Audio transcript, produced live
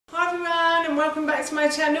welcome back to my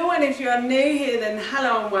channel, and if you are new here then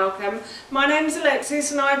hello and welcome. My name is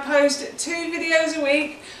Alexis and I post 2 videos a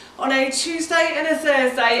week on a Tuesday and a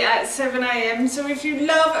Thursday at 7 AM. So if you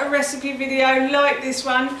love a recipe video like this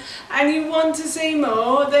one and you want to see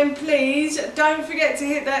more, then please don't forget to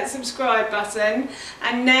hit that subscribe button.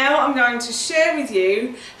 And now I'm going to share with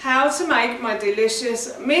you how to make my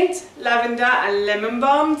delicious mint, lavender and lemon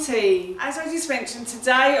balm tea. As I just mentioned,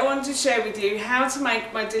 today I want to share with you how to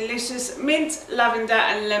make my delicious mint, lavender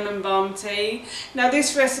and lemon balm tea. Now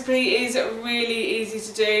this recipe is really easy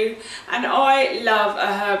to do and I love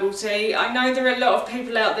a herbal tea. I know there are a lot of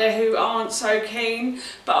people out there who aren't so keen,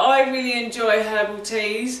 but I really enjoy herbal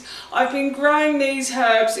teas. I've been growing these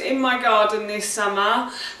herbs in my garden this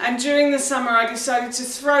summer, and during the summer I decided to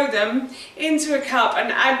throw them into a cup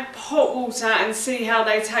and add hot water and see how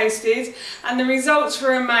they tasted, and the results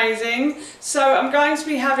were amazing. So I'm going to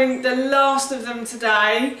be having the last of them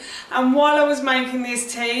today, and while I was making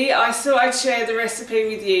this tea I thought I'd share the recipe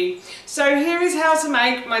with you. So here is how to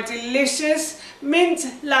make my delicious mint,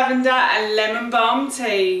 lavender and lemon balm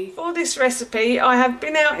tea. For this recipe I have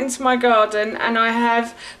been out into my garden and I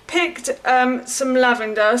have picked some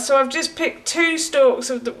lavender. So I've just picked 2 stalks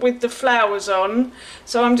with the flowers on.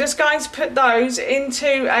 So I'm just going to put those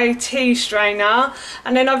into a tea strainer,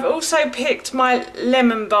 and then I've also picked my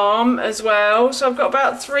lemon balm as well. So I've got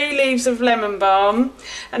about 3 leaves of lemon balm,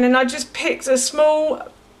 and then I just picked a small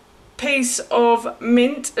piece of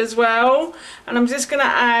mint as well, and I'm just going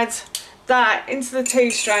to add that into the tea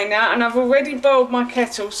strainer, and I've already boiled my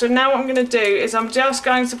kettle. So now what I'm going to do is I'm just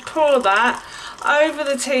going to pour that over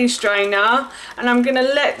the tea strainer, and I'm going to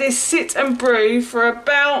let this sit and brew for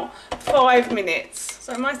about 5 minutes.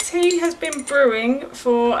 So my tea has been brewing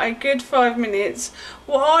for a good 5 minutes.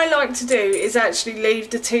 What I like to do is actually leave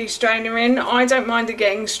the tea strainer in. I don't mind it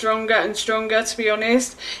getting stronger and stronger, to be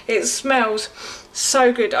honest. It smells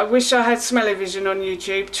so good. I wish I had smell-o-vision on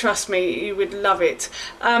YouTube. Trust me, you would love it.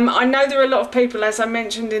 I know there are a lot of people, as I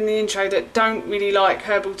mentioned in the intro, that don't really like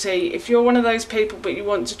herbal tea. If you're one of those people but you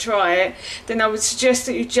want to try it, then I would suggest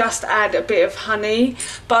that you just add a bit of honey.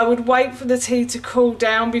 But I would wait for the tea to cool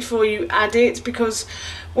down before you add it, because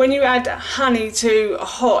when you add honey to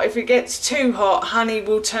hot, if it gets too hot, honey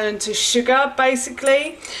will turn to sugar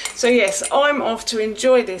basically. So yes, I'm off to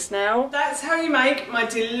enjoy this now. That's how you make my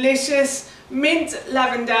delicious mint,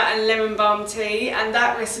 lavender and lemon balm tea, and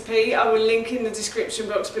that recipe I will link in the description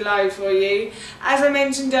box below for you. As I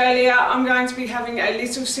mentioned earlier, I'm going to be having a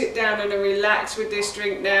little sit down and a relax with this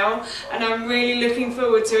drink now, and I'm really looking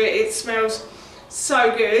forward to it. It smells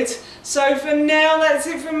so good. So for now, that's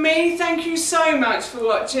it from me. Thank you so much for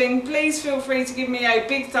watching. Please feel free to give me a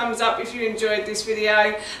big thumbs up if you enjoyed this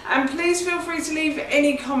video, and please feel free to leave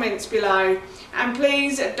any comments below, and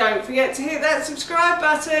please don't forget to hit that subscribe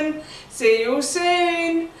button. See you all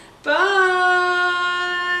soon.